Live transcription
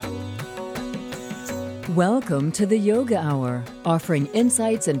Welcome to the Yoga Hour, offering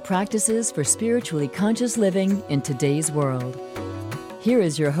insights and practices for spiritually conscious living in today's world. Here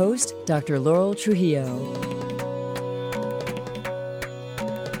is your host, Dr. Laurel Trujillo.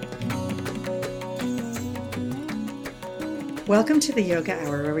 Welcome to the Yoga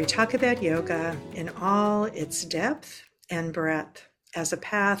Hour, where we talk about yoga in all its depth and breadth as a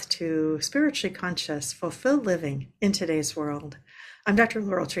path to spiritually conscious, fulfilled living in today's world. I'm Dr.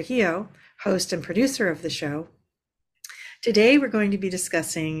 Laurel Trujillo, host and producer of the show. Today, we're going to be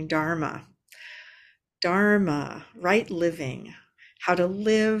discussing dharma. Dharma, right living, how to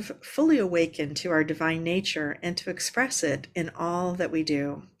live fully awakened to our divine nature and to express it in all that we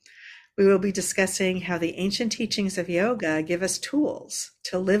do. We will be discussing how the ancient teachings of yoga give us tools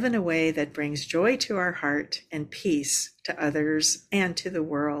to live in a way that brings joy to our heart and peace to others and to the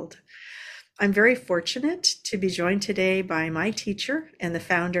world. I'm very fortunate to be joined today by my teacher and the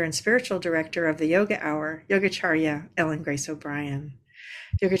founder and spiritual director of the Yoga Hour, Yogacharya Ellen Grace O'Brian.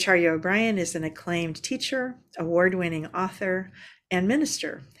 Yogacharya O'Brian is an acclaimed teacher, award-winning author, and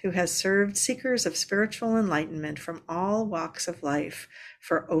minister who has served seekers of spiritual enlightenment from all walks of life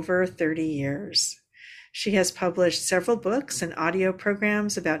for over 30 years. She has published several books and audio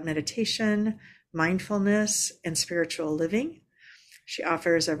programs about meditation, mindfulness, and spiritual living. She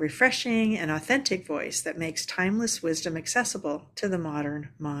offers a refreshing and authentic voice that makes timeless wisdom accessible to the modern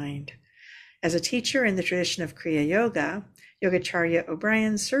mind. As a teacher in the tradition of Kriya Yoga, Yogacharya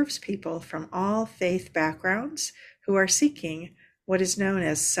O'Brian serves people from all faith backgrounds who are seeking what is known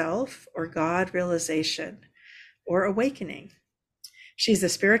as self or God realization or awakening. She's the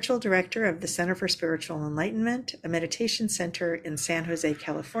spiritual director of the Center for Spiritual Enlightenment, a meditation center in San Jose,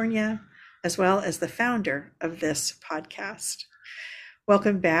 California, as well as the founder of this podcast.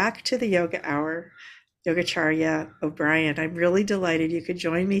 Welcome back to the Yoga Hour, Yogacharya O'Brian. I'm really delighted you could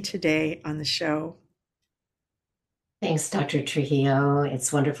join me today on the show. Thanks, Dr. Trujillo.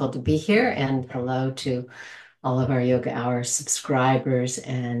 It's wonderful to be here, and hello to all of our Yoga Hour subscribers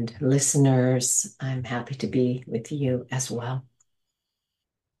and listeners. I'm happy to be with you as well.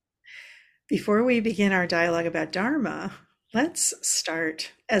 Before we begin our dialogue about Dharma, let's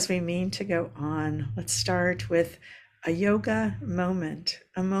start as we mean to go on. Let's start with a yoga moment,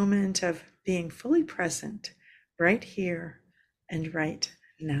 a moment of being fully present right here and right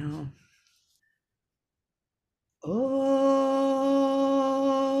now.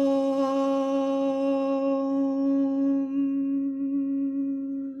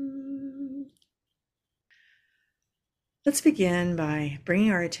 Let's begin by bringing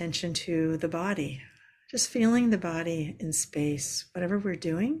our attention to the body, just feeling the body in space, whatever we're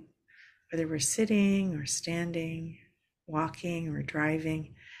doing, whether we're sitting or standing, walking or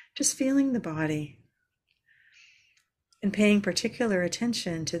driving, just feeling the body and paying particular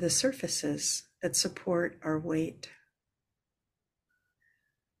attention to the surfaces that support our weight.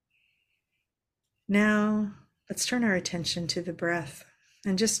 Now, let's turn our attention to the breath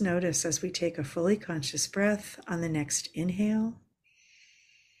and just notice as we take a fully conscious breath on the next inhale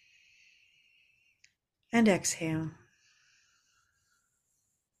and exhale.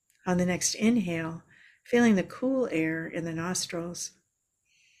 On the next inhale, feeling the cool air in the nostrils.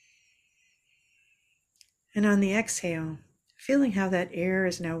 And on the exhale, feeling how that air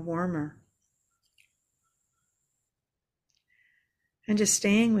is now warmer. And just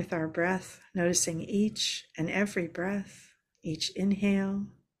staying with our breath, noticing each and every breath, each inhale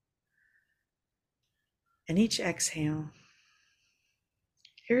and each exhale.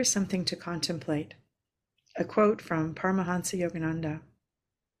 Here is something to contemplate. A quote from Paramahansa Yogananda.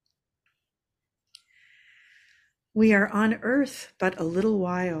 "We are on earth but a little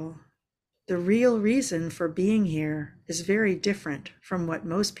while. The real reason for being here is very different from what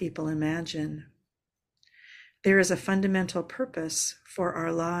most people imagine. There is a fundamental purpose for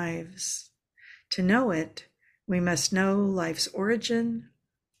our lives. To know it, we must know life's origin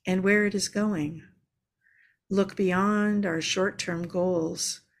and where it is going. Look beyond our short-term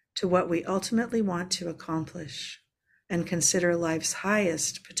goals to what we ultimately want to accomplish and consider life's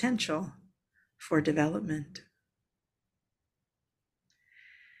highest potential for development."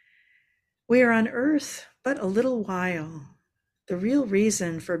 We are on earth but a little while. The real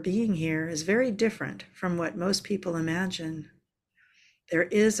reason for being here is very different from what most people imagine. There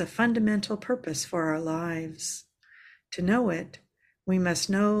is a fundamental purpose for our lives. To know it, we must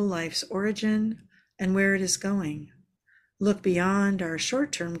know life's origin and where it is going. Look beyond our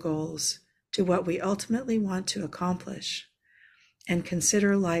short-term goals to what we ultimately want to accomplish and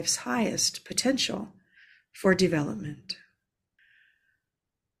consider life's highest potential for development.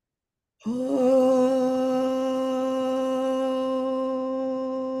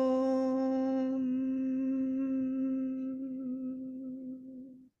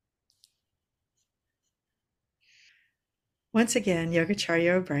 Once again,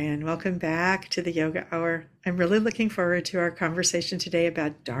 Yogacharya O'Brian, welcome back to the Yoga Hour. I'm really looking forward to our conversation today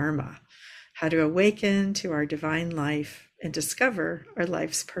about dharma, how to awaken to our divine life and discover our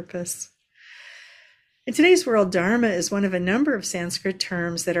life's purpose. In today's world, dharma is one of a number of Sanskrit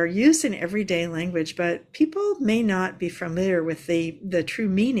terms that are used in everyday language, but people may not be familiar with the true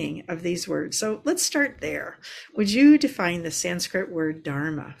meaning of these words. So let's start there. Would you define the Sanskrit word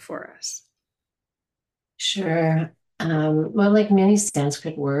dharma for us? Sure. Well, like many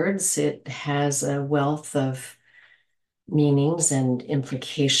Sanskrit words, it has a wealth of meanings and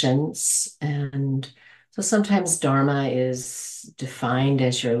implications. And so sometimes dharma is defined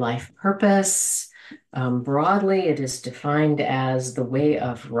as your life purpose. Broadly, it is defined as the way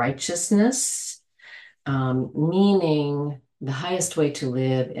of righteousness, meaning the highest way to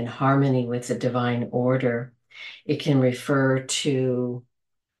live in harmony with the divine order. It can refer to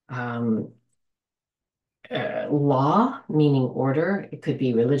um, law, meaning order. It could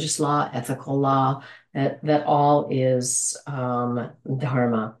be religious law, ethical law. That all is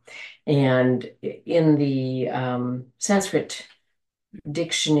dharma. And in the Sanskrit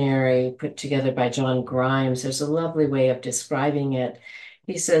dictionary put together by John Grimes, there's a lovely way of describing it.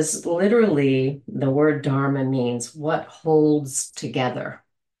 He says, literally, the word dharma means what holds together.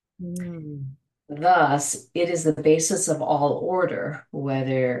 Mm. Thus, it is the basis of all order,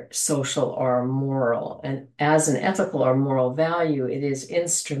 whether social or moral. And as an ethical or moral value, it is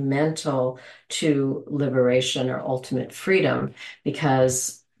instrumental to liberation or ultimate freedom,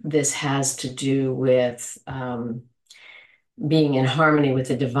 because this has to do with being in harmony with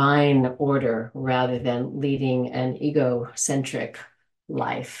the divine order rather than leading an egocentric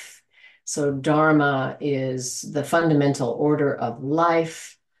life. So, Dharma is the fundamental order of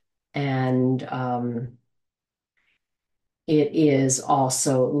life. And it is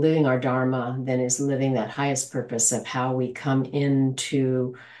also living our dharma, then is living that highest purpose of how we come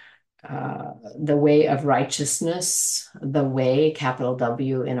into the way of righteousness, the way, capital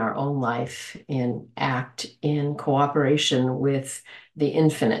W, in our own life, and act in cooperation with the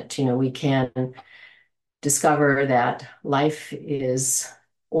infinite. We can discover that life is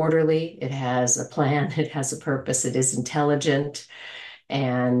orderly, it has a plan, it has a purpose, it is intelligent.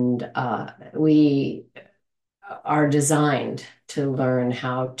 And we are designed to learn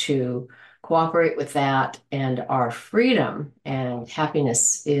how to cooperate with that. And our freedom and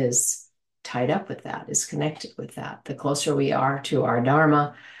happiness is tied up with that, is connected with that. The closer we are to our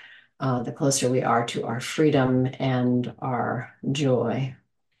dharma, the closer we are to our freedom and our joy.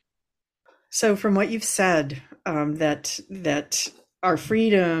 So, from what you've said, that our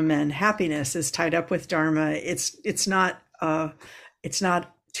freedom and happiness is tied up with dharma. It's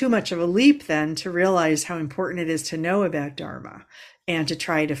not too much of a leap then to realize how important it is to know about dharma and to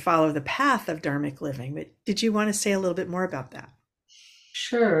try to follow the path of dharmic living. But did you want to say a little bit more about that?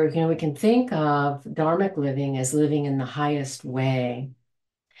 Sure, we can think of dharmic living as living in the highest way.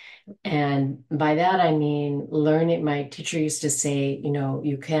 And by that, I mean learning. My teacher used to say,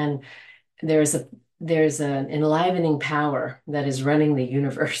 you can, there's a there's an enlivening power that is running the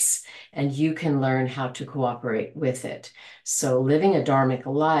universe, and you can learn how to cooperate with it. So living a dharmic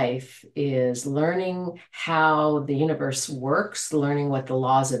life is learning how the universe works, learning what the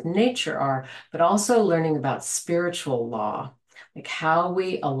laws of nature are, but also learning about spiritual law, like how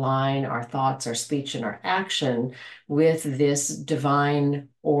we align our thoughts, our speech, and our action with this divine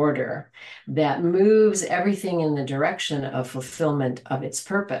order that moves everything in the direction of fulfillment of its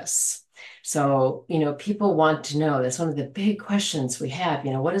purpose. So, people want to know. That's one of the big questions we have.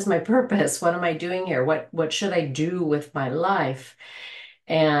 What is my purpose? What am I doing here? What should I do with my life?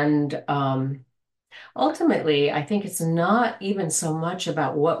 And ultimately, I think it's not even so much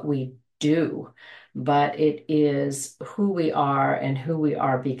about what we do, but it is who we are and who we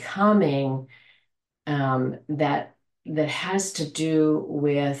are becoming, that has to do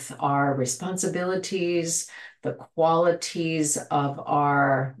with our responsibilities, the qualities of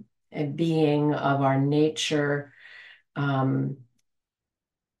our being, of our nature, and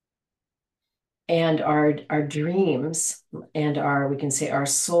our dreams, and we can say our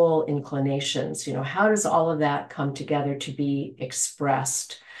soul inclinations. How does all of that come together to be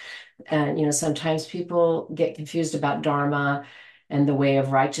expressed? And sometimes people get confused about dharma and the way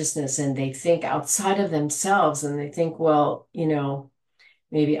of righteousness, and they think outside of themselves, and they think, well,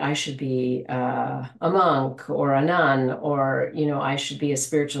 maybe I should be a monk or a nun, or, I should be a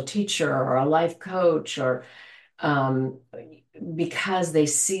spiritual teacher or a life coach, or because they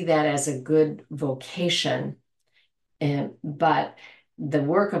see that as a good vocation. But the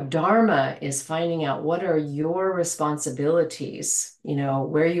work of dharma is finding out what are your responsibilities,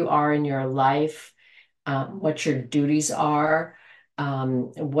 where you are in your life, what your duties are,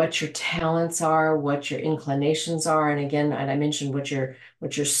 what your talents are, what your inclinations are, and again, and I mentioned what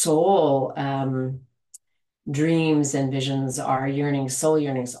your soul dreams and visions are, yearnings, soul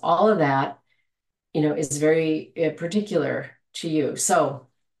yearnings, all of that, is very particular to you. So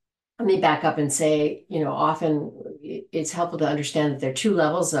let me back up and say, often it's helpful to understand that there are two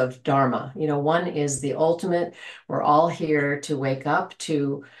levels of dharma. One is the ultimate, we're all here to wake up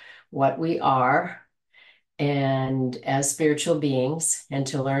to what we are and as spiritual beings and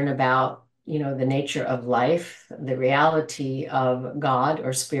to learn about the nature of life, the reality of God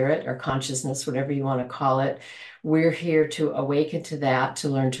or spirit or consciousness, whatever you want to call it. We're here to awaken to that, to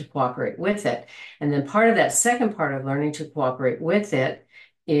learn to cooperate with it. And then part of that second part of learning to cooperate with it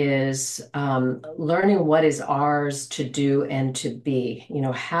is learning what is ours to do and to be.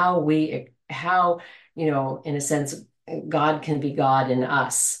 How in a sense God can be God in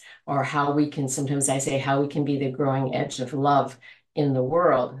us, or how we can, sometimes I say, how we can be the growing edge of love in the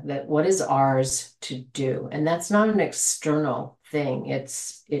world, that what is ours to do. And that's not an external thing.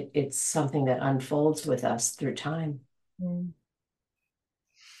 It's something that unfolds with us through time. Mm.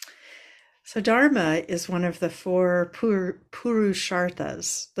 So dharma is one of the four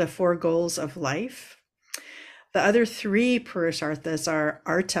purusharthas, the four goals of life. The other three purusharthas are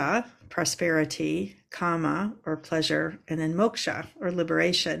artha, prosperity, kama, or pleasure, and then moksha, or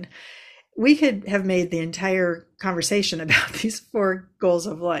liberation. We could have made the entire conversation about these four goals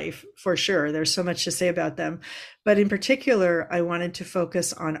of life, for sure. There's so much to say about them. But in particular, I wanted to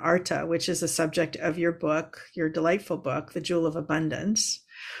focus on artha, which is the subject of your book, your delightful book, The Jewel of Abundance.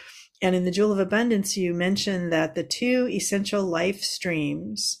 And in The Jewel of Abundance, you mentioned that the two essential life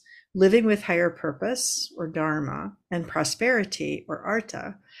streams, living with higher purpose, or dharma, and prosperity, or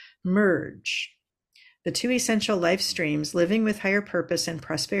artha, merge. The two essential life streams, living with higher purpose and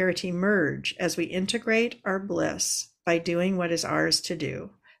prosperity, merge as we integrate our bliss by doing what is ours to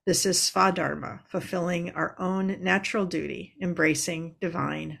do. This is svadharma, fulfilling our own natural duty, embracing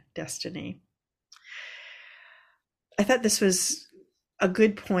divine destiny. I thought this was a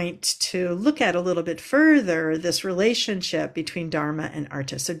good point to look at a little bit further, this relationship between dharma and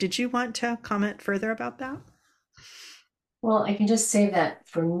artha. So did you want to comment further about that? Well, I can just say that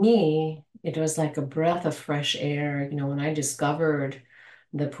for me, it was like a breath of fresh air, when I discovered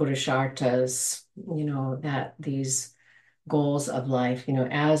the Purusharthas, that these goals of life,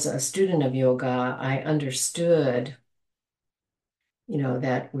 as a student of yoga, I understood,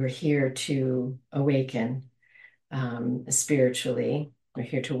 that we're here to awaken spiritually. We're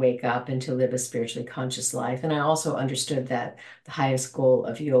here to wake up and to live a spiritually conscious life. And I also understood that the highest goal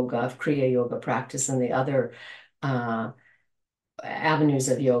of yoga, of Kriya Yoga practice, and the other avenues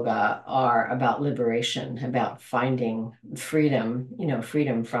of yoga are about liberation, about finding freedom,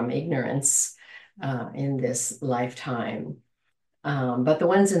 freedom from ignorance in this lifetime. But the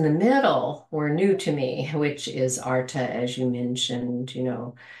ones in the middle were new to me, which is artha, as you mentioned,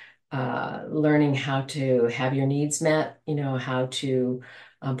 learning how to have your needs met, how to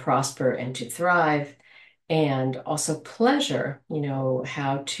prosper and to thrive, and also pleasure,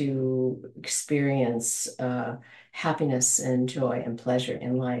 how to experience happiness and joy and pleasure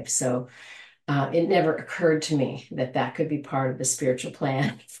in life. So it never occurred to me that that could be part of the spiritual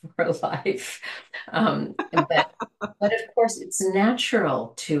plan for life. But of course, it's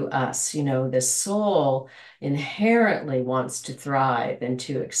natural to us. The soul inherently wants to thrive and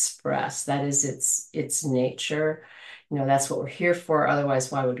to express. That is its nature. That's what we're here for.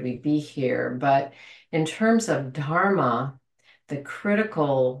 Otherwise, why would we be here? But in terms of dharma, the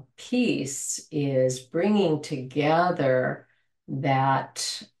critical piece is bringing together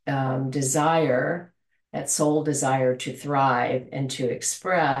that desire, that soul desire to thrive and to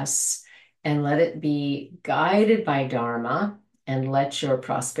express, and let it be guided by dharma, and let your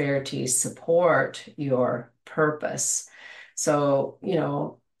prosperity support your purpose. So,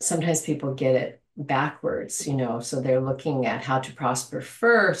 sometimes people get it backwards, so they're looking at how to prosper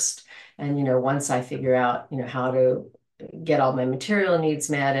first. And, once I figure out, how to get all my material needs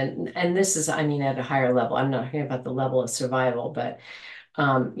met, and this is, I mean, at a higher level, I'm not talking about the level of survival, but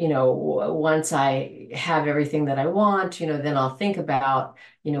once I have everything that I want, then I'll think about,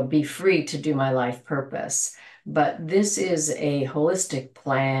 be free to do my life purpose. But this is a holistic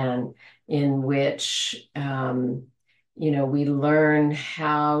plan in which, we learn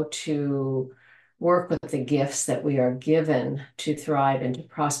how to work with the gifts that we are given to thrive and to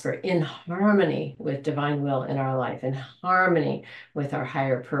prosper in harmony with divine will in our life, in harmony with our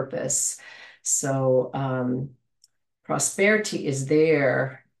higher purpose. So, prosperity is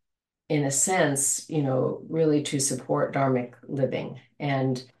there in a sense, really to support dharmic living.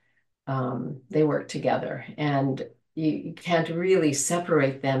 And they work together, and you can't really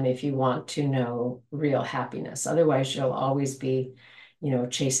separate them if you want to know real happiness. Otherwise, you'll always be,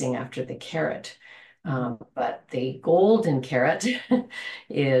 chasing after the carrot. But the golden carrot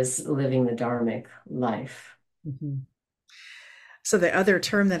is living the dharmic life. Mhm. So the other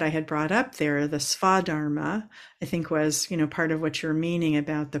term that I had brought up there, the svadharma, I think was, part of what you're meaning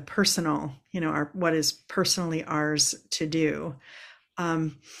about the personal, what is personally ours to do.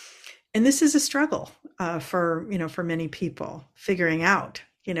 Um, and this is a struggle for many people figuring out,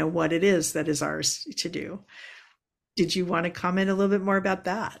 what it is that is ours to do. Did you want to comment a little bit more about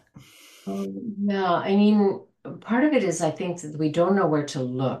that? Yeah, I mean, part of it is I think that we don't know where to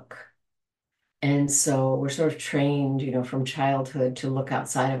look. And so we're sort of trained, from childhood to look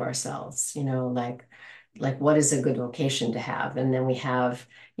outside of ourselves, like what is a good vocation to have? And then we have,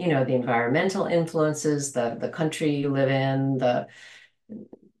 the environmental influences, the country you live in, the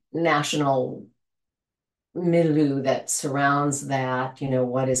national milieu that surrounds that,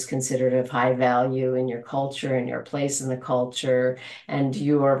 what is considered of high value in your culture and your place in the culture and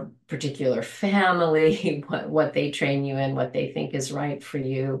your particular family, what they train you in, what they think is right for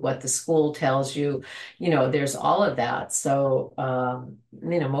you, what the school tells you, there's all of that. So,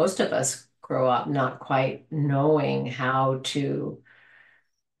 most of us grow up not quite knowing how to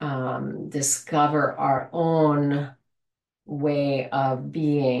discover our own way of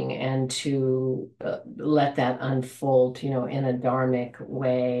being and to let that unfold, in a dharmic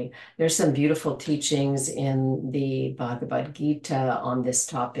way. There's some beautiful teachings in the Bhagavad Gita on this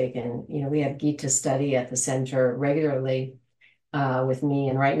topic. And, we have Gita study at the center regularly with me.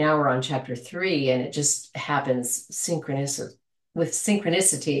 And right now we're on chapter 3, and it just happens with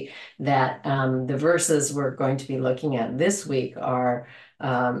synchronicity that the verses we're going to be looking at this week are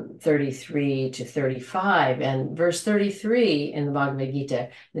 33 to 35. And verse 33 in the Bhagavad Gita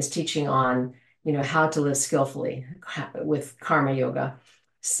is teaching on, how to live skillfully with karma yoga,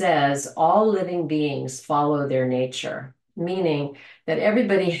 says all living beings follow their nature, meaning that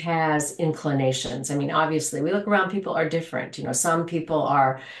everybody has inclinations. I mean, obviously, we look around, people are different. Some people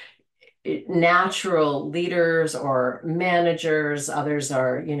are natural leaders or managers, others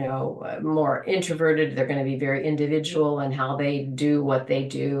are, more introverted. They're going to be very individual in how they do what they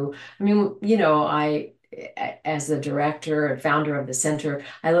do. I mean, as the director and founder of the center,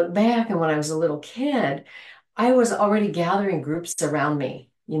 I look back, and when I was a little kid, I was already gathering groups around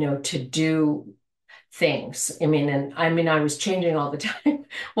me, to do things. I was changing all the time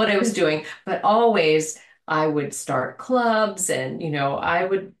what I was doing, but always I would start clubs, and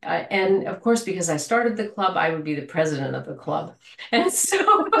and of course, because I started the club, I would be the president of the club. And so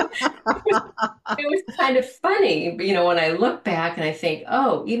it was kind of funny, when I look back and I think,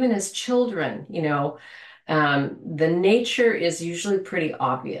 oh, even as children, the nature is usually pretty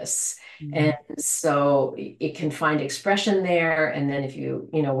obvious. And so it can find expression there. And then if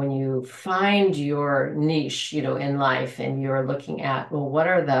when you find your niche, in life, and you're looking at, well, what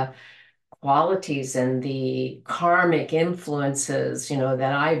are the qualities and the karmic influences,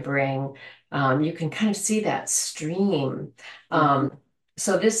 that I bring, you can kind of see that stream.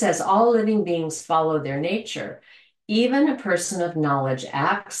 So this says all living beings follow their nature. Even a person of knowledge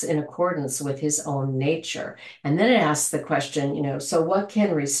acts in accordance with his own nature. And then it asks the question, so what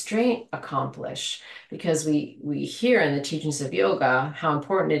can restraint accomplish? Because we hear in the teachings of yoga how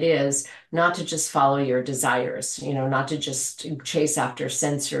important it is not to just follow your desires, not to just chase after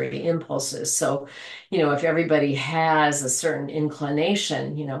sensory impulses. So, if everybody has a certain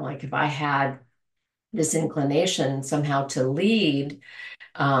inclination, like if I had this inclination somehow to lead,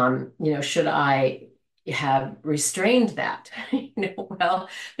 should I have restrained that? Well,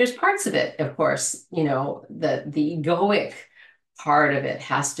 there's parts of it, of course, the egoic part of it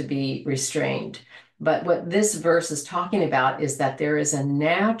has to be restrained. But what this verse is talking about is that there is a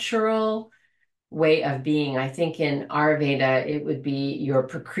natural way of being. I think in Ayurveda, it would be your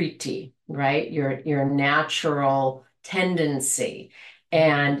prakriti, right? Your natural tendency.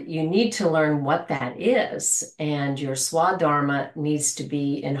 And you need to learn what that is. And your swadharma needs to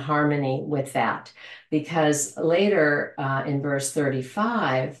be in harmony with that. Because later in verse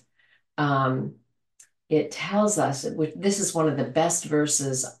 35, it tells us, this is one of the best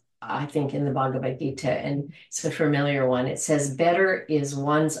verses, I think, in the Bhagavad Gita, and it's a familiar one. It says, better is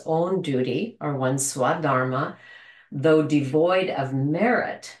one's own duty, or one's swadharma, though devoid of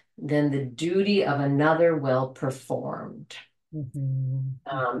merit, than the duty of another well performed.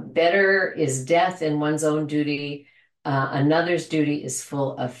 Better is death in one's own duty. Another's duty is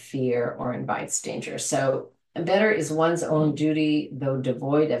full of fear or invites danger. So better is one's own duty, though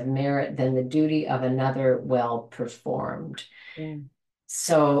devoid of merit, than the duty of another well performed.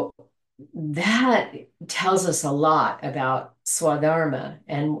 So that tells us a lot about Swadharma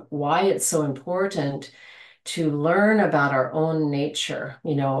and why it's so important to learn about our own nature,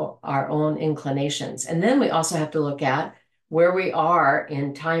 our own inclinations. And then we also have to look at where we are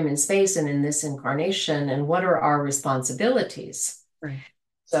in time and space and in this incarnation and what are our responsibilities. Right.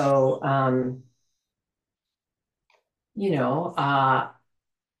 So, you know, uh,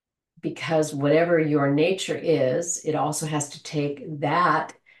 because whatever your nature is, it also has to take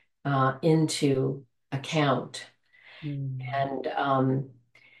that into account. Mm. And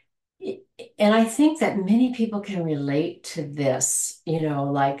and I think that many people can relate to this,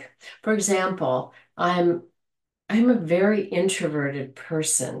 like, for example, I'm a very introverted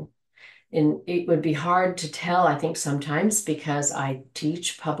person. And it would be hard to tell, I think, sometimes because I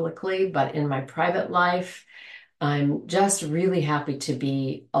teach publicly, but in my private life, I'm just really happy to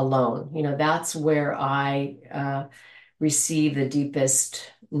be alone. That's where I receive the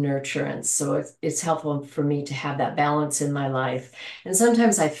deepest nurturance. So it's helpful for me to have that balance in my life. And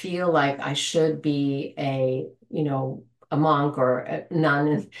sometimes I feel like I should be a monk or a nun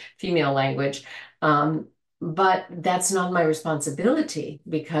in female language. But that's not my responsibility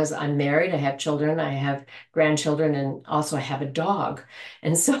because I'm married, I have children, I have grandchildren, and also I have a dog.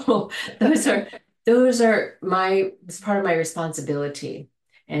 And so it's part of my responsibility.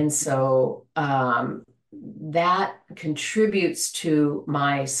 And so that contributes to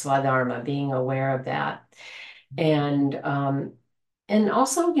my swadharma, being aware of that. And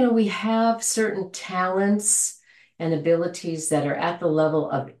also, we have certain talents and abilities that are at the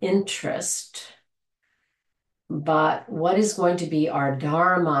level of interest, but what is going to be our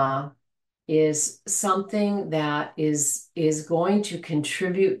dharma is something that is going to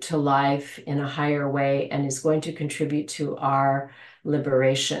contribute to life in a higher way and is going to contribute to our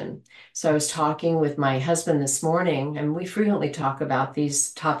liberation. So I was talking with my husband this morning, and we frequently talk about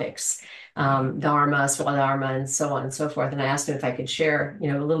these topics, dharma, swadharma, and so on and so forth. And I asked him if I could share, a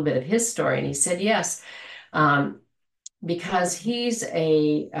little bit of his story, and he said yes. Because he's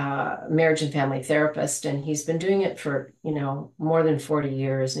a marriage and family therapist, and he's been doing it for more than 40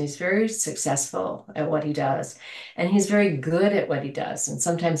 years, and he's very successful at what he does, and he's very good at what he does. And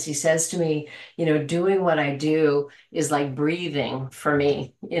sometimes he says to me, doing what I do is like breathing for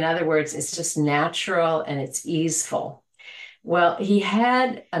me. In other words, it's just natural and it's easeful. Well, he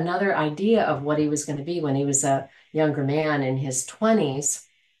had another idea of what he was going to be when he was a younger man in his 20s,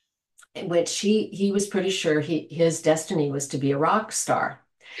 which he was pretty sure his destiny was to be a rock star.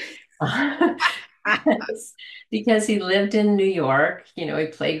 Because he lived in New York, he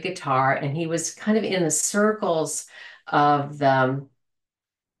played guitar and he was kind of in the circles of the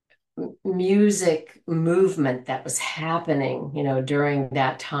music movement that was happening, during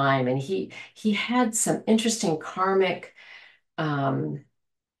that time. And he had some interesting karmic um,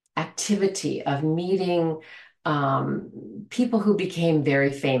 activity of meeting people who became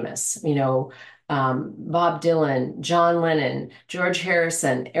very famous, Bob Dylan, John Lennon, George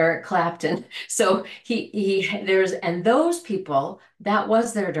Harrison, Eric Clapton. So and those people, that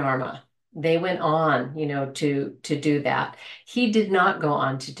was their dharma. They went on, to do that. He did not go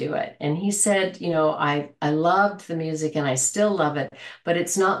on to do it. And he said, I loved the music and I still love it, but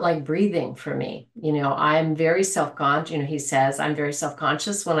it's not like breathing for me. I'm very self-conscious. He says, I'm very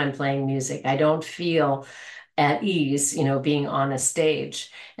self-conscious when I'm playing music. I don't feel at ease, being on a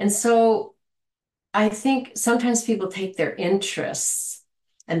stage. And so I think sometimes people take their interests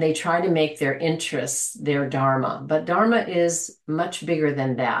and they try to make their interests their dharma, but dharma is much bigger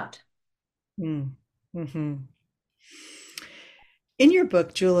than that. Mm. Mm-hmm. In your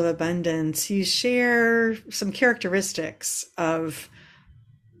book, Jewel of Abundance, you share some characteristics of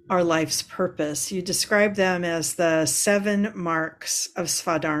our life's purpose. You describe them as the 7 marks of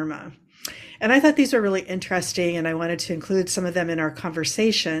Svadharma. And I thought these were really interesting, and I wanted to include some of them in our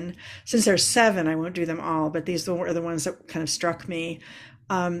conversation. Since there's 7, I won't do them all, but these are the ones that kind of struck me.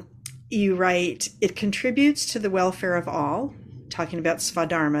 You write, it contributes to the welfare of all, talking about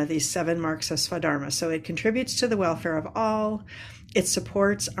Svadharma, these 7 marks of Svadharma. So it contributes to the welfare of all. It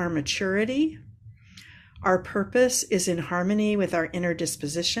supports our maturity. Our purpose is in harmony with our inner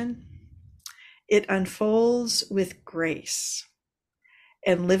disposition. It unfolds with grace.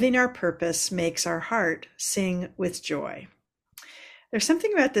 And living our purpose makes our heart sing with joy. There's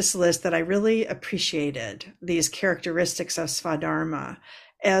something about this list that I really appreciated, these characteristics of Svadharma,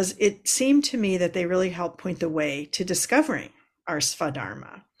 as it seemed to me that they really help point the way to discovering our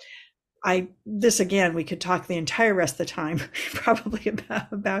Svadharma. This again, we could talk the entire rest of the time probably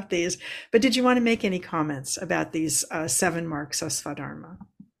about these, but did you want to make any comments about these 7 marks of Svadharma?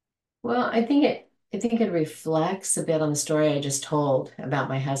 Well, I think I think it reflects a bit on the story I just told about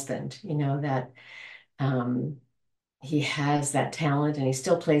my husband, that um, he has that talent and he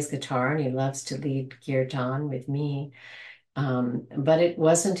still plays guitar and he loves to lead kirtan with me. But it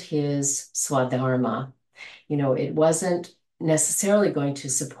wasn't his swadharma. It wasn't necessarily going to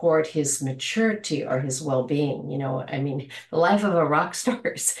support his maturity or his well-being. I mean, the life of a rock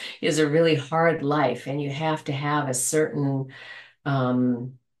star is a really hard life, and you have to have a certain,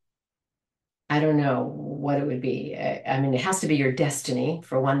 um, I don't know what it would be. I mean, it has to be your destiny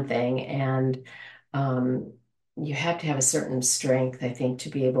for one thing, and um, you have to have a certain strength, I think, to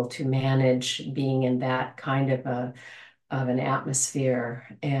be able to manage being in that kind of an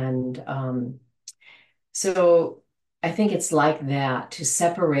atmosphere. And so I think it's like that to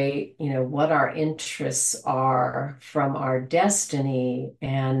separate, what our interests are from our destiny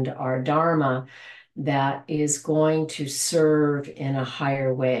and our dharma that is going to serve in a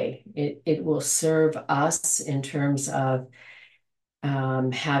higher way. It will serve us in terms of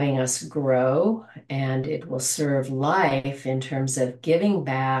having us grow, and it will serve life in terms of giving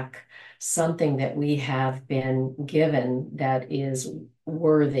back something that we have been given that is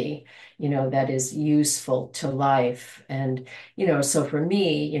worthy, that is useful to life. And, so for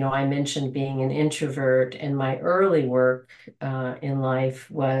me, I mentioned being an introvert, and my early work in life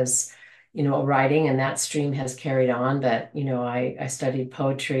was, writing, and that stream has carried on. But, I studied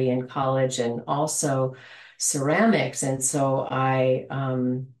poetry in college and also ceramics. And so I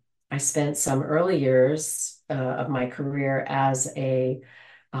spent some early years of my career as a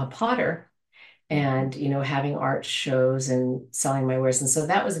potter and, having art shows and selling my wares. And so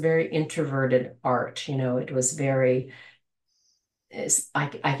that was very introverted art. It was very,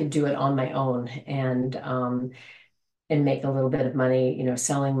 I could do it on my own and make a little bit of money,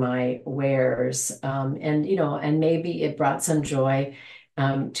 selling my wares. And maybe it brought some joy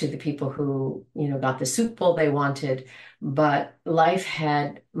to the people who, got the soup bowl they wanted. But life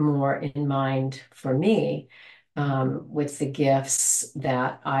had more in mind for me with the gifts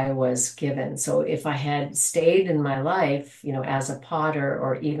that I was given. So if I had stayed in my life, as a potter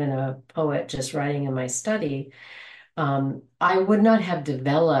or even a poet just writing in my study, I would not have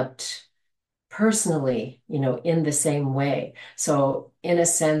developed personally, in the same way. So in a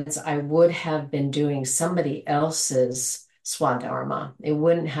sense, I would have been doing somebody else's swadharma. It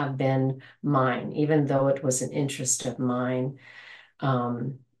wouldn't have been mine, even though it was an interest of mine.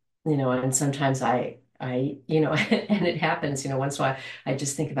 Um, and sometimes and it happens, once in a while, I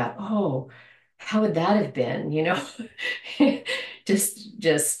just think about, oh, how would that have been,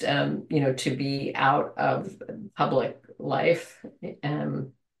 just to be out of public life.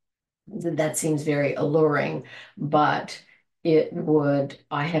 That seems very alluring, but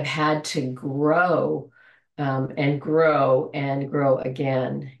I have had to grow and grow and grow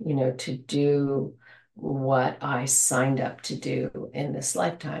again, to do what I signed up to do in this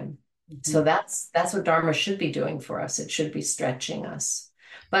lifetime. So that's what Dharma should be doing for us. It should be stretching us,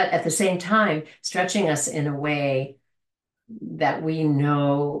 but at the same time, stretching us in a way that we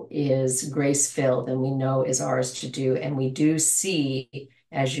know is grace-filled and we know is ours to do. And we do see,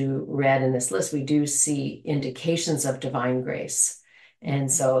 as you read in this list, we do see indications of divine grace.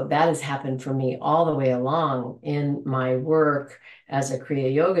 And so that has happened for me all the way along in my work as a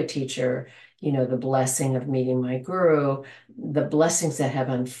Kriya Yoga teacher, the blessing of meeting my guru, the blessings that have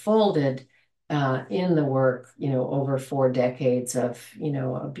unfolded in the work, over 4 decades of,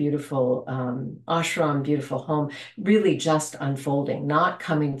 a beautiful ashram, beautiful home, really just unfolding, not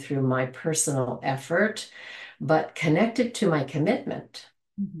coming through my personal effort, but connected to my commitment.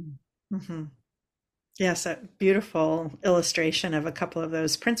 Mm-hmm. Mm-hmm. Yes, a beautiful illustration of a couple of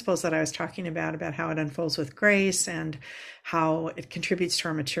those principles that I was talking about how it unfolds with grace and how it contributes to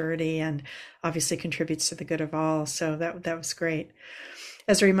our maturity and obviously contributes to the good of all. So that was great.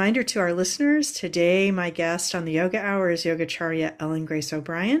 As a reminder to our listeners, today my guest on the Yoga Hour is Yogacharya Ellen Grace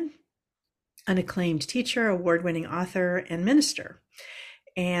O'Brian, an acclaimed teacher, award-winning author, and minister,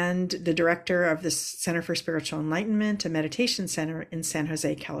 and the director of the Center for Spiritual Enlightenment, a meditation center in San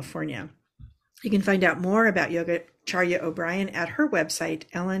Jose, California. You can find out more about Yogacharya O'Brian at her website,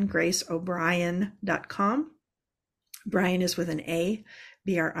 ellengraceobrian.com. Brian is with an A,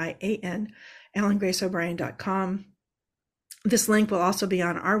 B-R-I-A-N, ellengraceobrian.com. This link will also be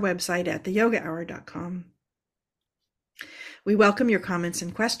on our website at theyogahour.com. We welcome your comments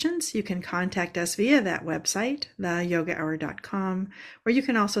and questions. You can contact us via that website, theyogahour.com, or you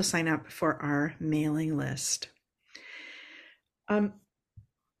can also sign up for our mailing list.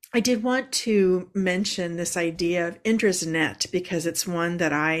 I did want to mention this idea of Indra's net because it's one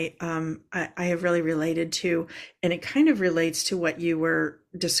that I have really related to, and it kind of relates to what you were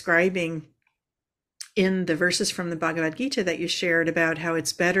describing in the verses from the Bhagavad Gita that you shared about how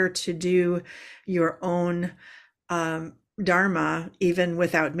it's better to do your own dharma, even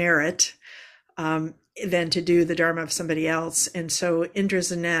without merit, than to do the dharma of somebody else. And so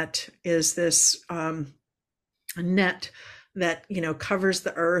Indra's net is this net that covers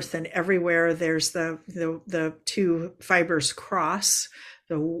the earth, and everywhere there's the two fibers cross,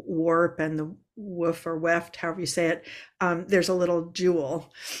 the warp and the woof or weft, however you say it. There's a little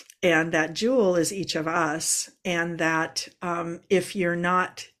jewel, and that jewel is each of us. And that if you're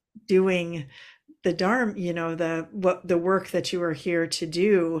not doing the dharma, the work that you are here to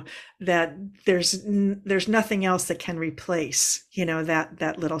do, that there's nothing else that can replace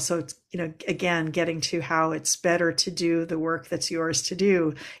that little. So it's again getting to how it's better to do the work that's yours to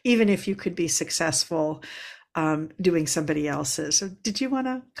do, even if you could be successful doing somebody else's. So did you want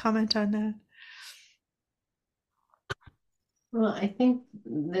to comment on that? Well, I think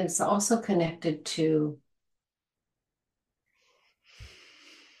that's also connected to,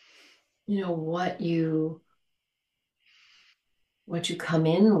 what you come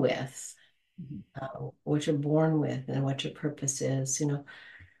in with, what you're born with, and what your purpose is.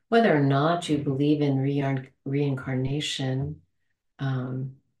 Whether or not you believe in reincarnation,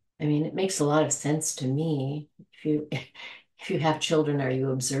 I mean, it makes a lot of sense to me. If you have children or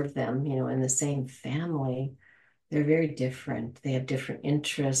you observe them, in the same family, they're very different. They have different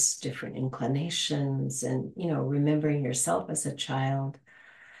interests, different inclinations, and remembering yourself as a child.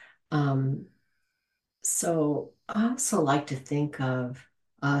 Um, so I also like to think of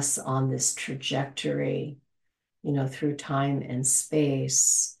us on this trajectory, through time and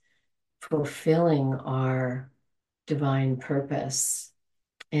space, fulfilling our divine purpose.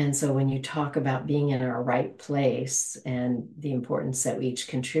 And so when you talk about being in our right place and the importance that we each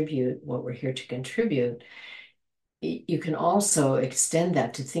contribute, what we're here to contribute, you can also extend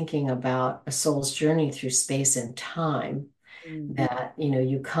that to thinking about a soul's journey through space and time, that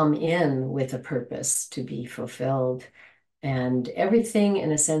you come in with a purpose to be fulfilled, and everything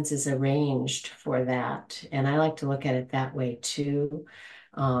in a sense is arranged for that. And I like to look at it that way too.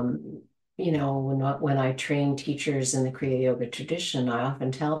 um, when I train teachers in the Kriya Yoga tradition, I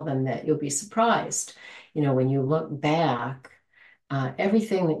often tell them that you'll be surprised, when you look back,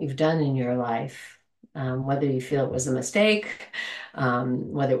 everything that you've done in your life, whether you feel it was a mistake,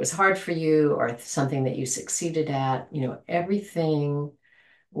 whether it was hard for you or something that you succeeded at, everything,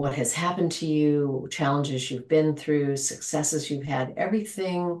 what has happened to you, challenges you've been through, successes you've had,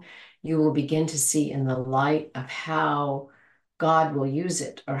 everything you will begin to see in the light of how God will use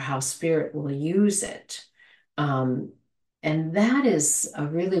it or how Spirit will use it. Um, and that is a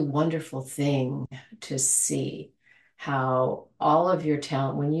really wonderful thing to see, how all of your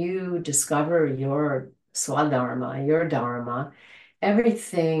talent, when you discover your swadharma, your dharma,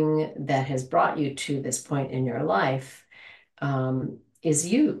 everything that has brought you to this point in your life, is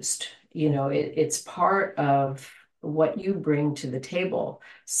used. It's part of what you bring to the table.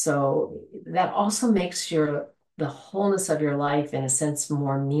 So that also makes the wholeness of your life, in a sense,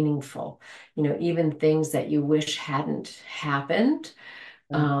 more meaningful. Even things that you wish hadn't happened,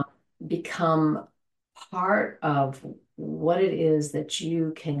 um, become part of what it is that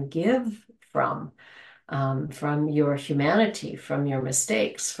you can give from your humanity, from your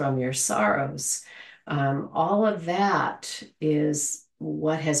mistakes, from your sorrows. All of that is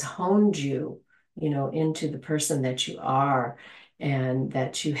what has honed you, into the person that you are, and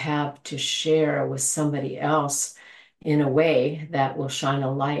that you have to share with somebody else in a way that will shine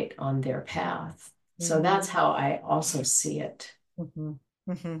a light on their path. So that's how I also see it.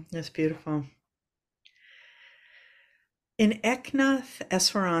 That's beautiful. In Eknath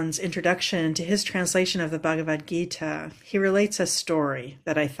Eswaran's introduction to his translation of the Bhagavad Gita, he relates a story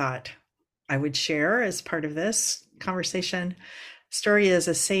that I thought I would share as part of this conversation. The story is: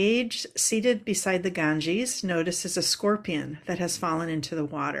 a sage seated beside the Ganges notices a scorpion that has fallen into the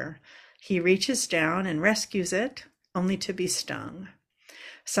water. He reaches down and rescues it, only to be stung.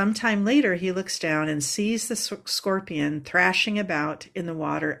 Some time later, he looks down and sees the scorpion thrashing about in the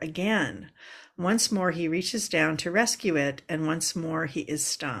water again. Once more he reaches down to rescue it, and once more he is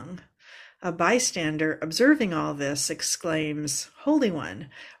stung. A bystander, observing all this, exclaims, "Holy One,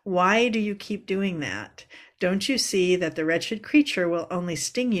 why do you keep doing that? Don't you see that the wretched creature will only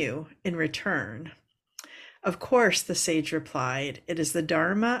sting you in return?" "Of course," the sage replied, "it is the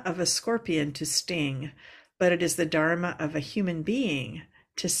dharma of a scorpion to sting, but it is the dharma of a human being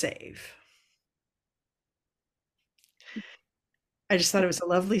to save." I just thought it was a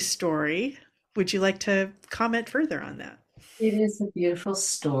lovely story. Would you like to comment further on that? It is a beautiful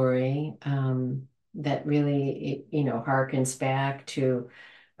story, that really, harkens back to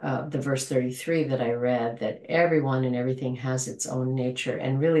the verse 33 that I read, that everyone and everything has its own nature.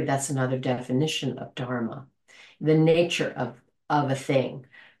 And really, that's another definition of dharma, the nature of a thing.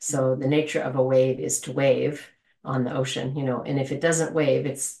 So the nature of a wave is to wave on the ocean, and if it doesn't wave,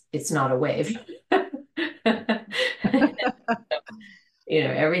 it's not a wave.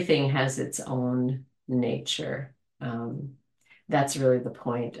 Everything has its own nature. That's really the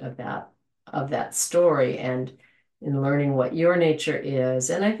point of that story, and in learning what your nature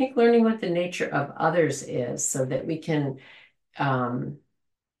is, and I think learning what the nature of others is, so that we can, um,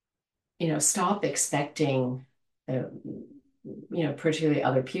 stop expecting, particularly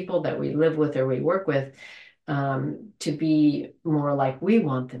other people that we live with or we work with, to be more like we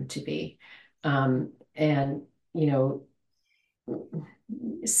want them to be, and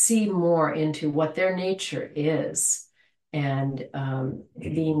see more into what their nature is, and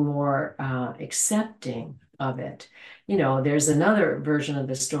being more accepting of it. There's another version of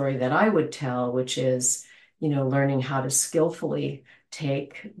the story that I would tell, which is, learning how to skillfully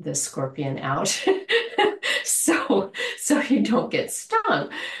take the scorpion out so you don't get stung.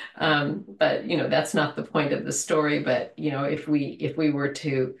 But that's not the point of the story. But if we were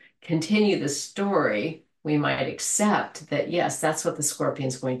to continue the story, we might accept that, yes, that's what the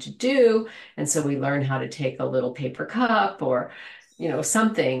scorpion's going to do. And so we learn how to take a little paper cup or,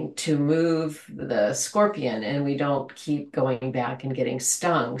 something to move the scorpion, and we don't keep going back and getting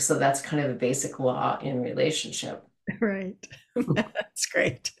stung. So that's kind of a basic law in relationship. Right. That's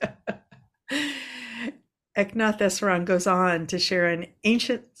great. Eknath Eswaran goes on to share an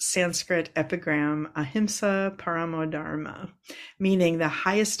ancient Sanskrit epigram, ahimsa paramo dharma, meaning the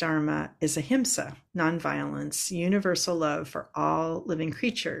highest dharma is ahimsa, nonviolence, universal love for all living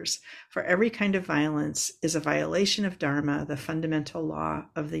creatures. For every kind of violence is a violation of dharma, the fundamental law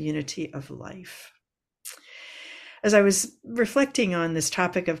of the unity of life. As I was reflecting on this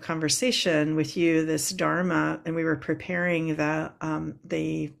topic of conversation with you, this dharma, and we were preparing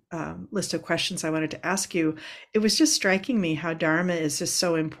the list of questions I wanted to ask you, it was just striking me how dharma is just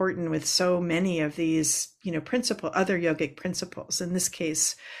so important with so many of these, other yogic principles. In this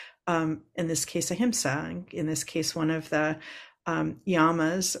case, ahimsa. In this case, one of the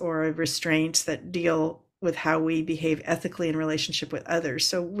yamas, or restraints that deal with how we behave ethically in relationship with others.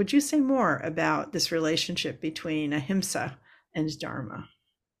 So would you say more about this relationship between ahimsa and dharma?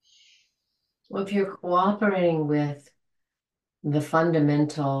 Well, if you're cooperating with the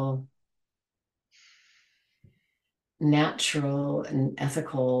fundamental natural and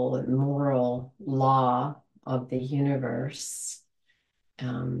ethical and moral law of the universe,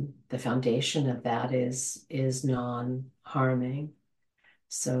 the foundation of that is non-harming.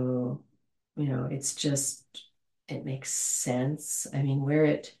 So, it makes sense. I mean,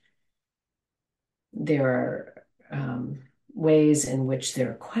 there are ways in which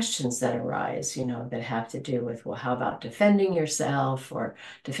there are questions that arise, that have to do with, well, how about defending yourself or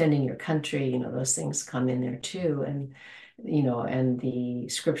defending your country? Those things come in there too. And, and the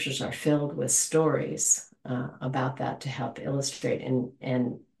scriptures are filled with stories about that to help illustrate,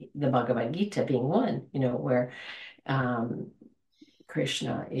 and the Bhagavad Gita being one, where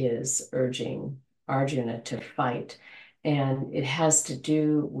Krishna is urging Arjuna to fight. And it has to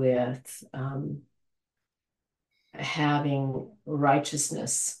do with having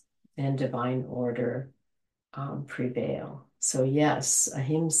righteousness and divine order prevail. So yes,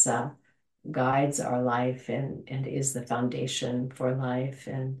 ahimsa guides our life and is the foundation for life.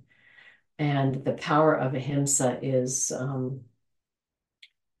 And the power of ahimsa is,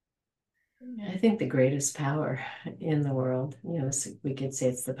 I think, the greatest power in the world. We could say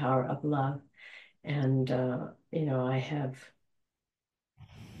it's the power of love. And, I have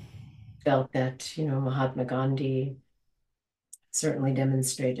felt that, Mahatma Gandhi certainly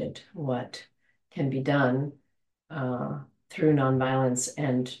demonstrated what can be done through nonviolence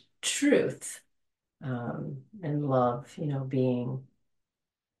and truth, and love, being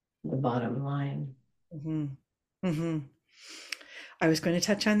the bottom line. Mm-hmm. Mm-hmm. I was going to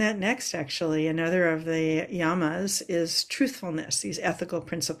touch on that next, actually. Another of the yamas is truthfulness, these ethical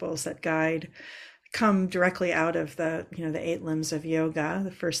principles that come directly out of the 8 limbs of yoga. The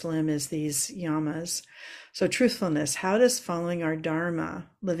first limb is these yamas. So truthfulness, how does following our dharma,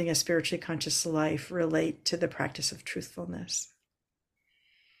 living a spiritually conscious life, relate to the practice of truthfulness?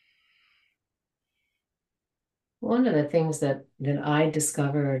 One of the things that I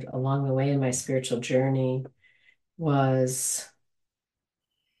discovered along the way in my spiritual journey was,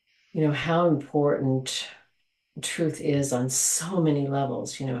 how important truth is on so many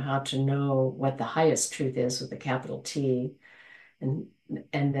levels, how to know what the highest truth is with a capital T. And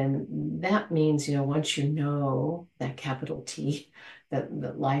then that means, once you know that capital T,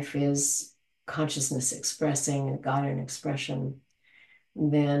 that life is consciousness expressing, God in expression,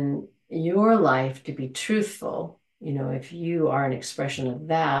 then your life, to be truthful, if you are an expression of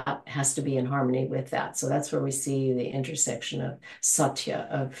that, has to be in harmony with that. So that's where we see the intersection of satya,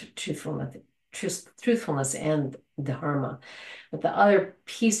 of truthfulness and dharma. But the other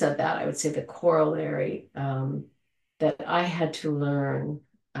piece of that, I would say the corollary that I had to learn,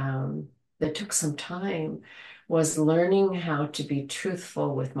 that took some time, was learning how to be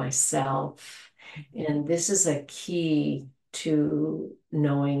truthful with myself. And this is a key to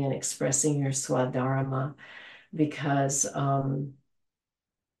knowing and expressing your swadharma, because I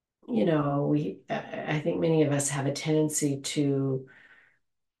think many of us have a tendency to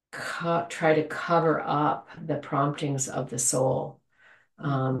try to cover up the promptings of the soul,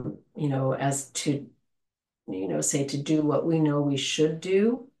 as to say to do what we know we should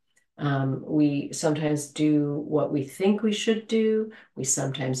do. We sometimes do what we think we should do. We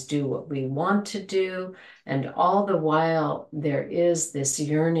sometimes do what we want to do. And all the while, there is this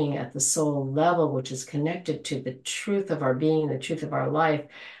yearning at the soul level, which is connected to the truth of our being, the truth of our life,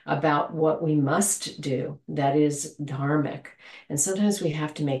 about what we must do that is dharmic. And sometimes we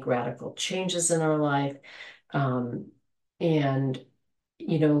have to make radical changes in our life. And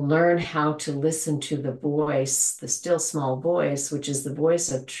learn how to listen to the voice, the still small voice, which is the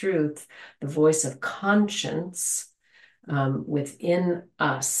voice of truth, the voice of conscience within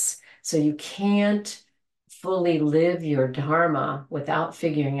us. So you can't fully live your dharma without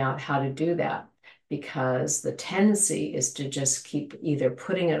figuring out how to do that, because the tendency is to just keep either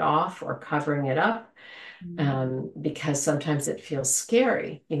putting it off or covering it up. Because sometimes it feels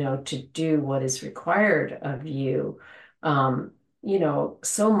scary, to do what is required of you.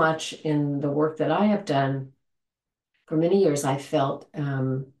 So much in the work that I have done for many years, I felt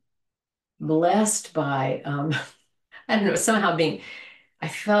blessed by, I don't know, somehow I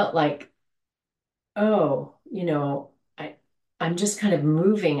felt like, oh, I'm just kind of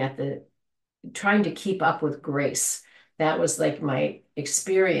moving trying to keep up with grace. That was like my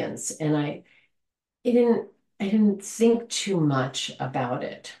experience. And I didn't think too much about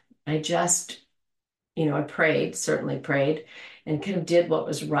it. I just I prayed, certainly prayed, and kind of did what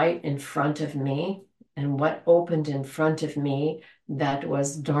was right in front of me and what opened in front of me that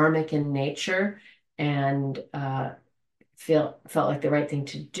was dharmic in nature, and felt like the right thing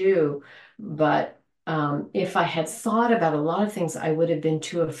to do. But if I had thought about a lot of things, I would have been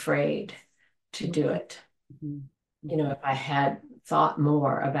too afraid to do it. If I had thought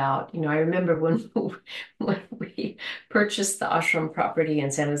more about, I remember when we purchased the ashram property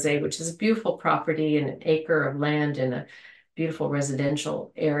in San Jose, which is a beautiful property, an acre of land in a beautiful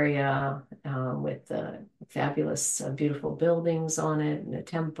residential area with fabulous, beautiful buildings on it and a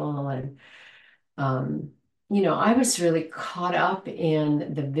temple. And, I was really caught up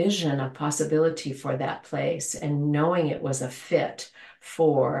in the vision of possibility for that place and knowing it was a fit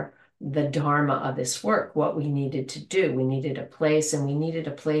for the dharma of this work, what we needed to do. We needed a place, and we needed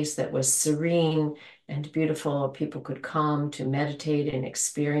a place that was serene and beautiful. People could come to meditate and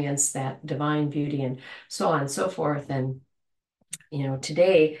experience that divine beauty and so on and so forth. And,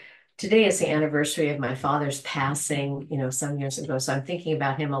 today is the anniversary of my father's passing, some years ago. So I'm thinking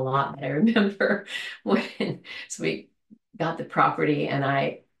about him a lot. But I remember so we got the property, and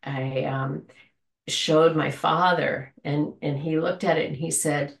I showed my father, and he looked at it and he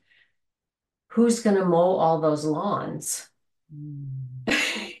said, "Who's going to mow all those lawns?"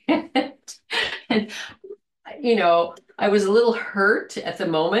 And, I was a little hurt at the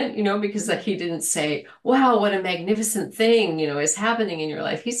moment, because he didn't say, "Wow, what a magnificent thing, is happening in your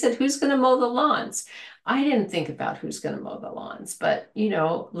life." He said, "Who's going to mow the lawns?" I didn't think about who's going to mow the lawns, but,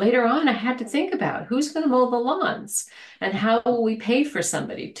 later on I had to think about who's going to mow the lawns, and how will we pay for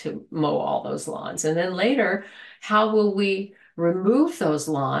somebody to mow all those lawns? And then later, how will we remove those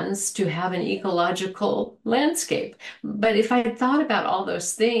lawns to have an ecological landscape? But if I had thought about all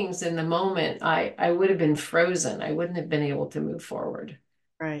those things in the moment, I would have been frozen. I wouldn't have been able to move forward.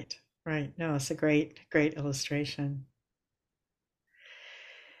 Right, right. No, it's a great, great illustration.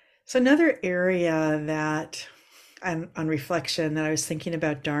 So another area that on reflection that I was thinking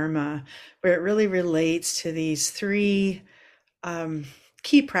about Dharma, where it really relates to these three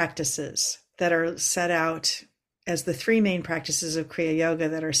key practices that are set out as the three main practices of Kriya Yoga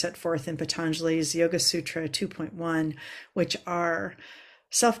that are set forth in Patanjali's Yoga Sutra 2.1, which are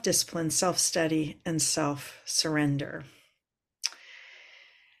self-discipline, self-study, and self-surrender.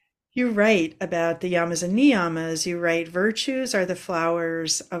 You write about the yamas and niyamas. You write, "Virtues are the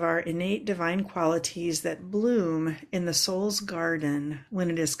flowers of our innate divine qualities that bloom in the soul's garden when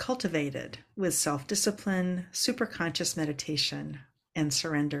it is cultivated with self-discipline, superconscious meditation, and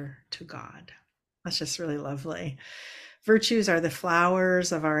surrender to God. That's just really lovely. Virtues are the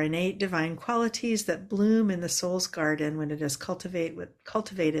flowers of our innate divine qualities that bloom in the soul's garden when it is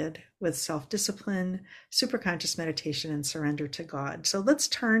cultivated with self-discipline, superconscious meditation, and surrender to God. So let's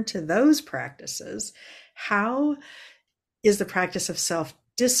turn to those practices. How is the practice of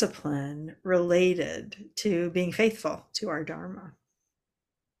self-discipline related to being faithful to our dharma?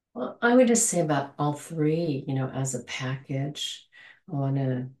 Well, I would just say about all three, as a package. I want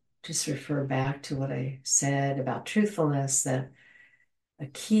to just refer back to what I said about truthfulness, that a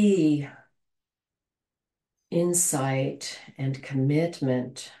key insight and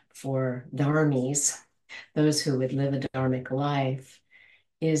commitment for dharmies, those who would live a dharmic life,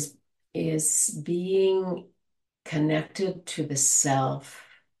 is being connected to the self,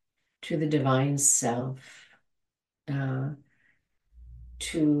 to the divine self, uh,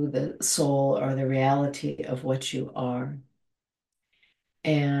 to the soul or the reality of what you are.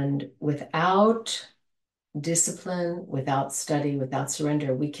 And without discipline, without study, without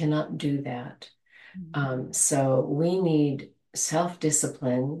surrender, we cannot do that. So we need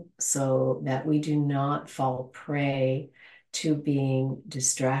self-discipline so that we do not fall prey to being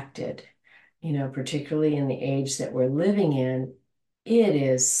distracted. Particularly in the age that we're living in, it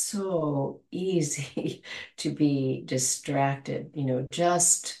is so easy to be distracted.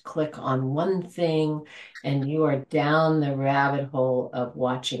 Just click on one thing and you are down the rabbit hole of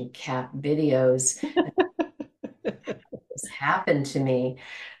watching cat videos. This happened to me.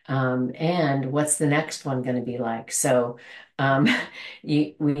 And what's the next one going to be like? So um,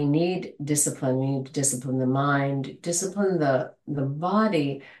 we need discipline. We need to discipline the mind, discipline the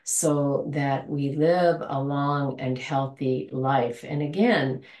body so that we live a long and healthy life. And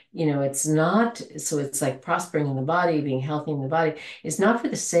again, it's not, so it's like prospering in the body, being healthy in the body. It's not for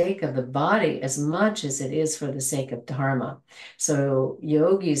the sake of the body as much as it is for the sake of dharma. So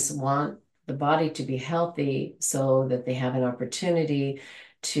yogis want the body to be healthy so that they have an opportunity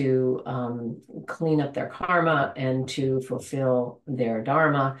to clean up their karma and to fulfill their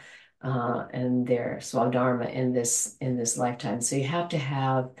dharma and their swadharma in this lifetime. So you have to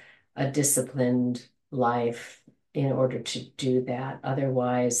have a disciplined life in order to do that.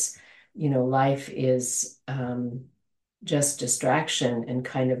 Otherwise, life is just distraction and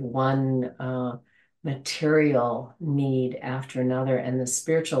kind of one material need after another, and the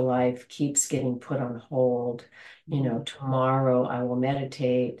spiritual life keeps getting put on hold. Tomorrow I will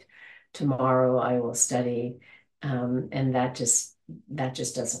meditate, tomorrow I will study, and that just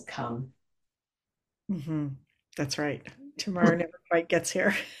doesn't come. Mm-hmm. That's right. Tomorrow never quite gets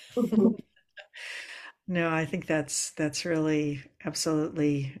here. No, I think that's really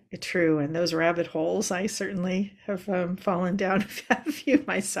absolutely true. And those rabbit holes, I certainly have fallen down a few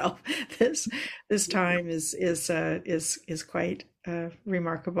myself. This time is quite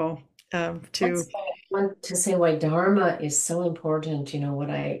remarkable. To That's why I want to say why Dharma is so important. What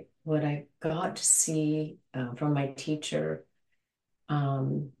I got to see from my teacher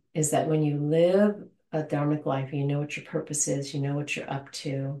is that when you live a dharmic life, you know what your purpose is, you know what you're up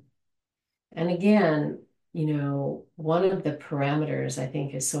to. And again, one of the parameters I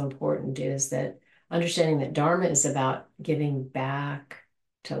think is so important is that understanding that Dharma is about giving back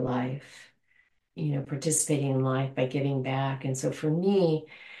to life, participating in life by giving back. And so for me,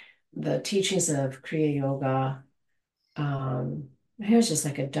 the teachings of Kriya Yoga, I was just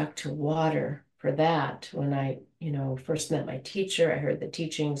like a duck to water for that. When I, first met my teacher, I heard the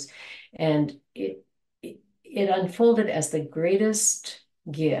teachings, and it unfolded as the greatest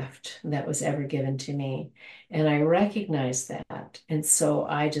gift that was ever given to me. And I recognized that. And so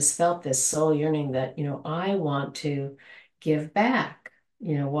I just felt this soul yearning that, I want to give back,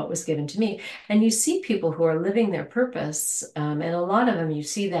 what was given to me. And you see people who are living their purpose, and a lot of them, you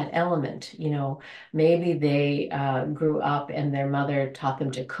see that element, maybe they grew up and their mother taught them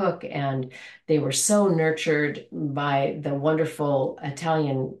to cook, and they were so nurtured by the wonderful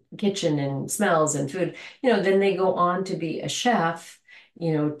Italian kitchen and smells and food, then they go on to be a chef,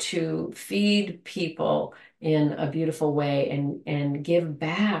 to feed people in a beautiful way and give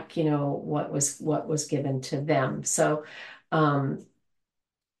back, what was given to them. So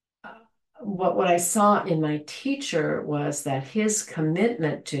what I saw in my teacher was that his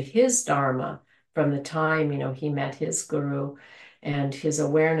commitment to his dharma from the time, he met his guru, and his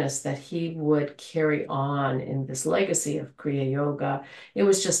awareness that he would carry on in this legacy of Kriya Yoga, it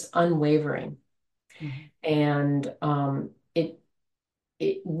was just unwavering. Mhm. And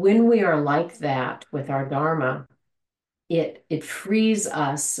when we are like that with our dharma, it frees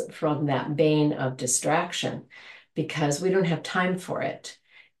us from that bane of distraction because we don't have time for it.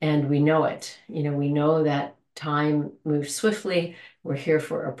 And we know it. We know that time moves swiftly, we're here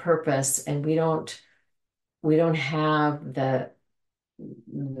for a purpose, and we don't have the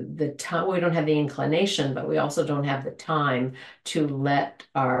time, we don't have the inclination, but we also don't have the time to let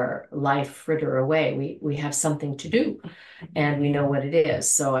our life fritter away. We have something to do, and we know what it is.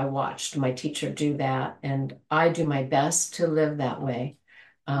 So I watched my teacher do that, and I do my best to live that way.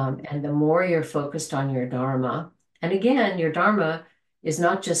 And the more you're focused on your dharma, and again, your dharma is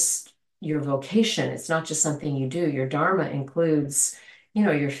not just your vocation, it's not just something you do. Your dharma includes,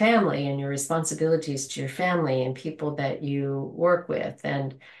 your family and your responsibilities to your family and people that you work with,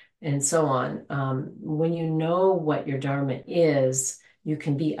 and so on. When you know what your dharma is, you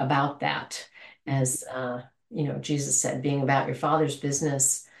can be about that. As Jesus said, being about your father's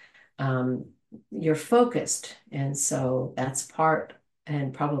business, um, you're focused. And so that's part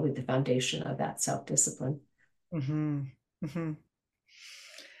and probably the foundation of that self-discipline. Mm-hmm. Mm-hmm.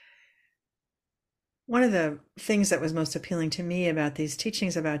 One of the things that was most appealing to me about these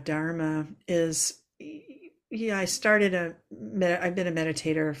teachings about Dharma is, yeah, I've been a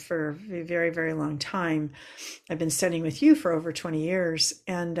meditator for a very, very long time. I've been studying with you for over 20 years.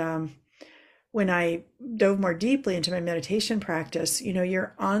 And when I dove more deeply into my meditation practice,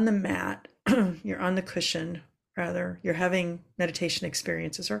 you're on the mat, you're on the cushion, rather, you're having meditation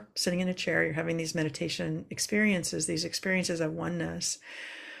experiences, or sitting in a chair, you're having these meditation experiences, these experiences of oneness.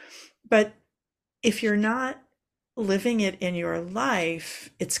 But if you're not living it in your life,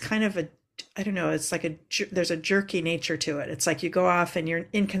 it's kind of I don't know, it's like there's a jerky nature to it. It's like you go off and you're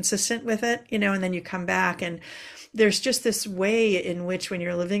inconsistent with it, and then you come back, and there's just this way in which when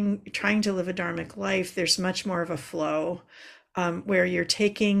you're trying to live a dharmic life, there's much more of a flow, where you're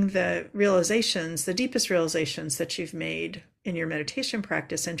taking the deepest realizations that you've made in your meditation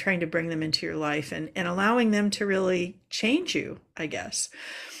practice and trying to bring them into your life, and allowing them to really change you, I guess.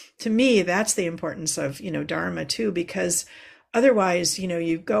 To me, that's the importance of, Dharma too, because otherwise,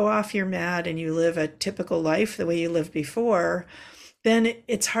 you go off your mat and you live a typical life the way you lived before, then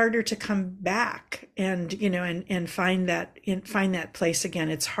it's harder to come back and, and find that place again.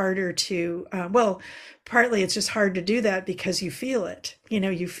 It's harder to, partly it's just hard to do that because you feel it.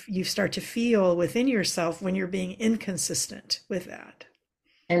 You start to feel within yourself when you're being inconsistent with that.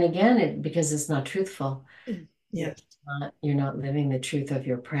 And again, because it's not truthful. Yeah. You're not living the truth of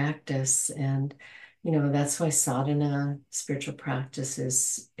your practice. And, that's why sadhana, spiritual practice,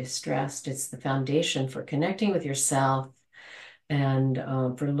 is stressed. It's the foundation for connecting with yourself and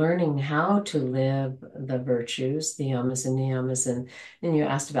for learning how to live the virtues, the yamas and niyamas. And you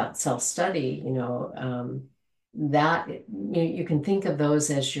asked about self-study, that you can think of those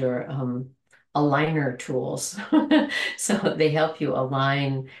as your aligner tools. So they help you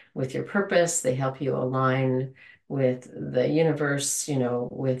align with your purpose. They help you align with the universe,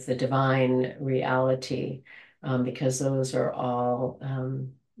 with the divine reality, because those are all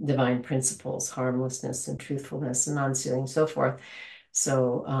divine principles: harmlessness and truthfulness and non-stealing, so forth.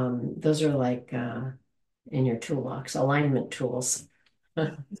 So those are like in your toolbox, alignment tools.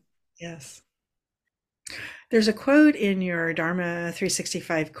 Yes. There's a quote in your Dharma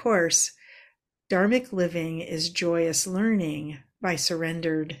 365 course: Dharmic living is joyous learning by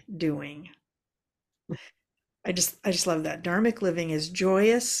surrendered doing. I just love that. Dharmic living is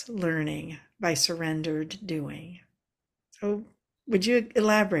joyous learning by surrendered doing. So would you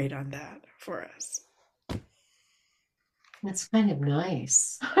elaborate on that for us? That's kind of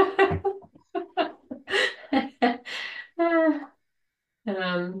nice. Um,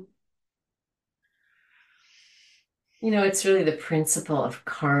 it's really the principle of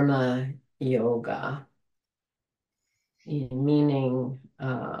karma yoga, meaning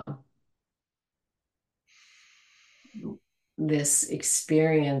this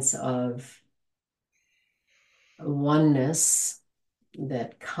experience of oneness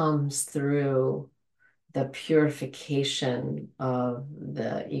that comes through the purification of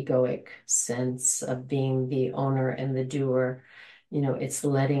the egoic sense of being the owner and the doer. It's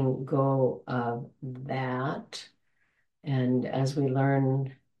letting go of that. And as we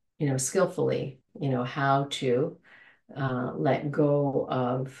learn, skillfully, how to let go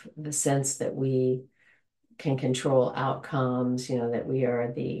of the sense that we can control outcomes, that we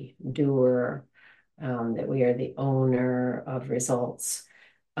are the doer, that we are the owner of results.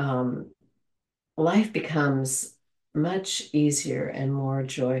 Life becomes much easier and more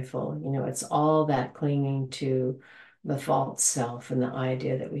joyful. It's all that clinging to the false self and the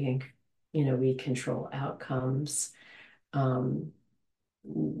idea that we control outcomes, that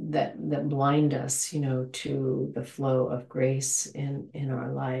blind us, to the flow of grace in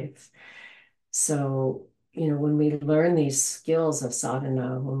our life. So, when we learn these skills of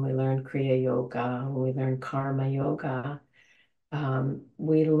sadhana, when we learn Kriya Yoga, when we learn Karma Yoga,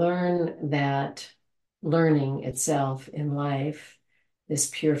 we learn that learning itself in life, this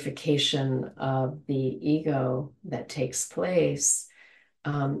purification of the ego that takes place,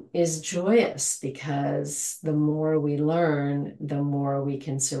 is joyous, because the more we learn, the more we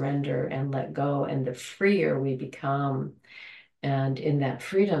can surrender and let go, and the freer we become. And in that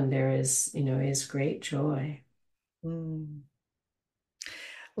freedom, there is great joy. Mm.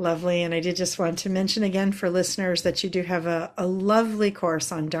 Lovely. And I did just want to mention again for listeners that you do have a lovely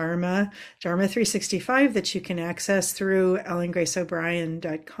course on Dharma, Dharma 365, that you can access through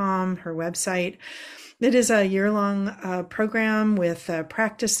ellengraceobrian.com, her website. It is a year-long program with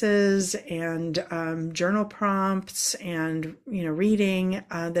practices and journal prompts and reading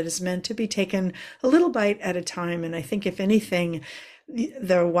that is meant to be taken a little bite at a time. And I think, if anything,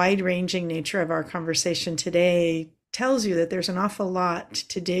 the wide-ranging nature of our conversation today tells you that there's an awful lot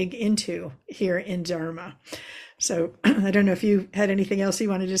to dig into here in Dharma. So I don't know if you had anything else you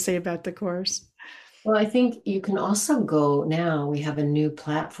wanted to say about the course. Well, I think you can also go now, we have a new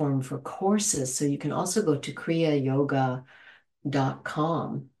platform for courses. So you can also go to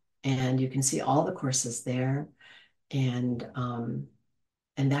kriyayoga.com, and you can see all the courses there. And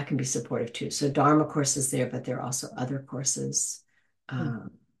that can be supportive too. So Dharma courses there, but there are also other courses that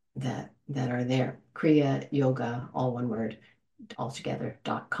are there. Kriya Yoga, all one word,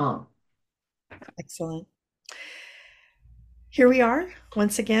 altogether.com. Excellent. Here we are,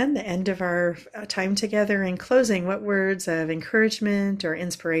 once again, the end of our time together. In closing, what words of encouragement or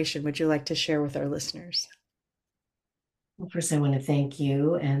inspiration would you like to share with our listeners? Well, first, I want to thank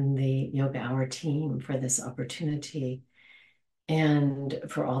you and the Yoga Hour team for this opportunity, and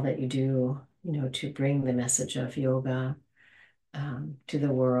for all that you do, to bring the message of yoga to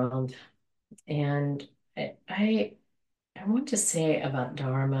the world. And I want to say about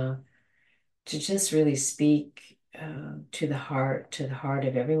Dharma, to just really speak to the heart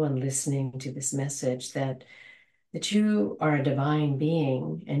of everyone listening to this message, that you are a divine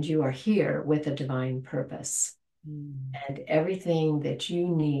being, and you are here with a divine purpose. And everything that you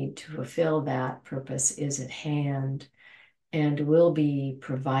need to fulfill that purpose is at hand and will be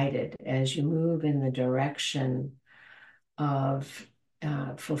provided as you move in the direction of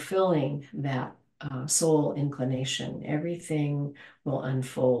fulfilling that soul inclination. Everything will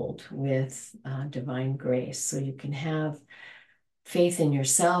unfold with divine grace. So you can have faith in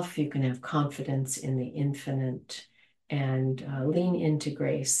yourself, you can have confidence in the infinite, and lean into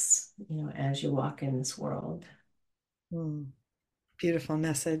grace, as you walk in this world. Beautiful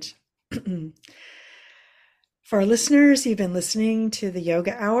message. For our listeners, you've been listening to the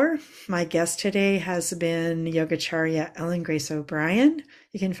Yoga Hour. My guest today has been Yogacharya Ellen Grace O'Brian.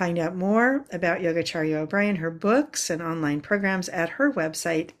 You can find out more about Yogacharya O'Brian, her books and online programs, at her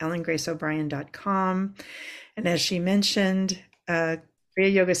website, ellengraceobrian.com. And as she mentioned,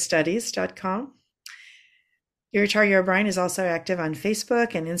 KriyaYogaStudies.com. Yogacharya O'Brian is also active on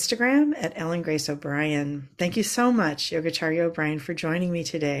Facebook and Instagram at Ellen Grace O'Brian. Thank you so much, Yogacharya O'Brian, for joining me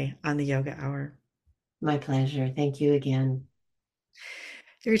today on the Yoga Hour. My pleasure. Thank you again.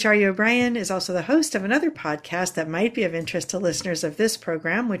 Yogacharya O'Brian is also the host of another podcast that might be of interest to listeners of this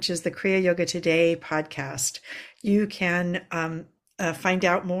program, which is the Kriya Yoga Today podcast. You can find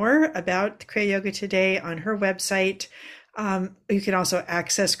out more about Kriya Yoga Today on her website. You can also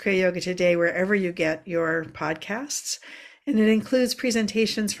access Kriya Yoga Today wherever you get your podcasts. And it includes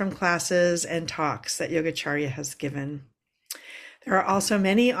presentations from classes and talks that Yogacharya has given. There are also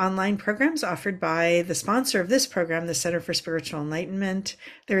many online programs offered by the sponsor of this program, the Center for Spiritual Enlightenment.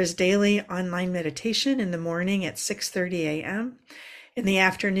 There is daily online meditation in the morning at 6:30 a.m., in the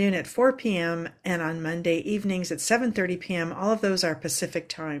afternoon at 4 p.m., and on Monday evenings at 7:30 p.m. All of those are Pacific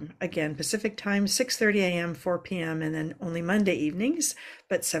time. Again, Pacific time, 6:30 a.m., 4 p.m., and then only Monday evenings,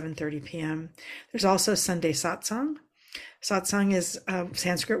 but 7:30 p.m. There's also Sunday satsang. Satsang is a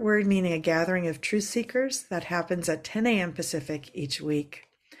Sanskrit word meaning a gathering of truth seekers that happens at 10 a.m. Pacific each week.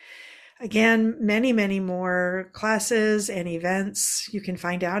 Again, many, many more classes and events you can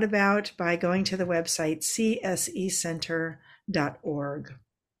find out about by going to the website csecenter.org.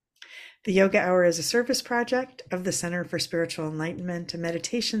 The Yoga Hour is a service project of the Center for Spiritual Enlightenment, a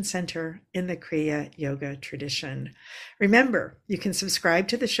meditation center in the Kriya Yoga tradition. Remember, you can subscribe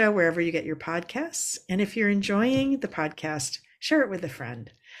to the show wherever you get your podcasts. And if you're enjoying the podcast, share it with a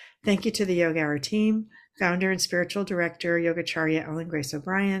friend. Thank you to the Yoga Hour team, founder and spiritual director, Yogacharya Ellen Grace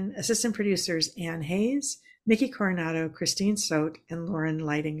O'Brian, assistant producers Ann Hayes, Nikki Coronado, Christine Sote, and Lauren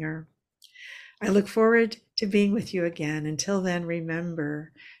Leidinger. I look forward to being with you again. Until then,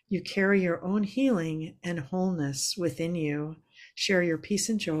 remember, you carry your own healing and wholeness within you. Share your peace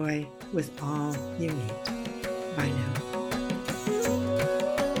and joy with all you meet. Bye now.